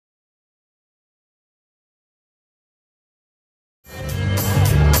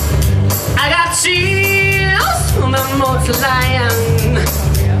land,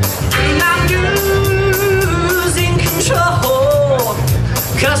 and I'm losing control,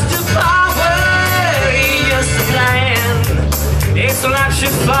 'cause the power is the plan. It's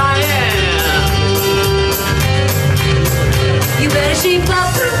electrifying. You better shape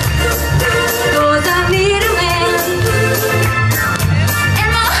up, 'cause I need a man, and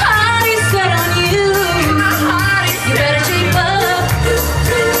my heart is set on you. You better shape up,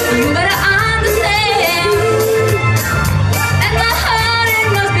 you better understand, and my heart, it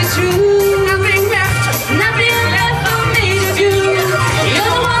must be true. Nothing left for me to do.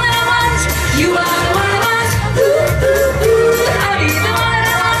 You're the one that I want, you are the one I want. Ooh, ooh, ooh, honey, the one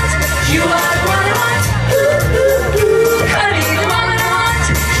I want. You are the one I want. Ooh, ooh, ooh, honey, the one I want.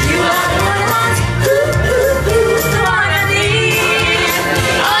 You are the one I want. Ooh, ooh, ooh, the one I need.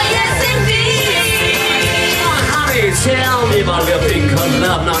 Oh yes indeed. Honey, tell me about your pink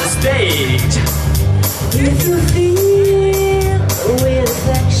love on stage. If you feel with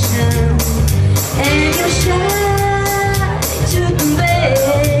affection and you're shy to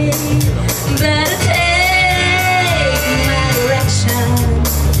convey, better take my direction.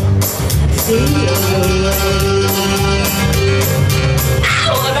 Feel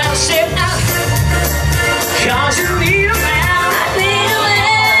oh, better shape up, 'cause you need a man. I need a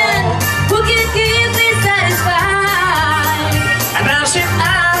man who can keep me satisfied. I better shape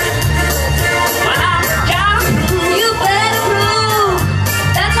up when I'm down. You better prove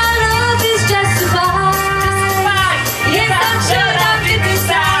that my love is justified. Yes, I'm sure that deep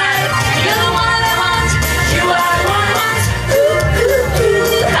inside, you're the one I want. You are the one I want. Ooh, ooh,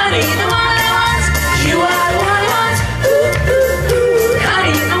 ooh, honey, the one I want. You are the one I want. Ooh, ooh, ooh,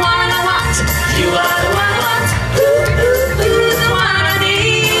 honey, the one I want. You are the one I want. Ooh, ooh, ooh, the one I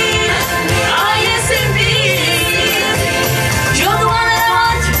need. Oh yes indeed, you're the one I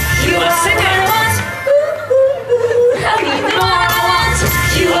want. You are the one I want. Ooh, ooh, ooh, honey, the one I want.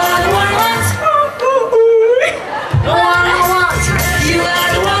 You are the one I want. Ooh, ooh, ooh, the one I want. You are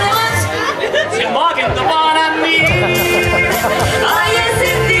the one I want. Till Morgan, the one I need. Oh yes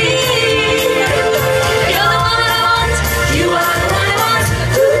indeed, you're the one I want. You are the one I want.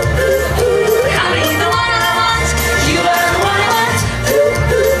 Ooh, ooh, ooh, honey, the one I want. You are the one I want. Ooh,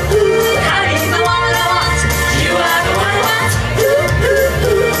 ooh, ooh, honey, the one I want. You are the one I want. Ooh, ooh,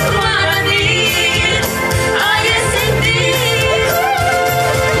 ooh, the one I need. Oh yes indeed,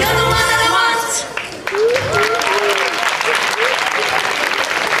 you're the one I want.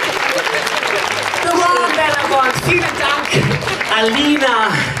 The one that I want. Vielen Dank, Alina.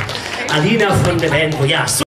 Alina von der Band Voyage.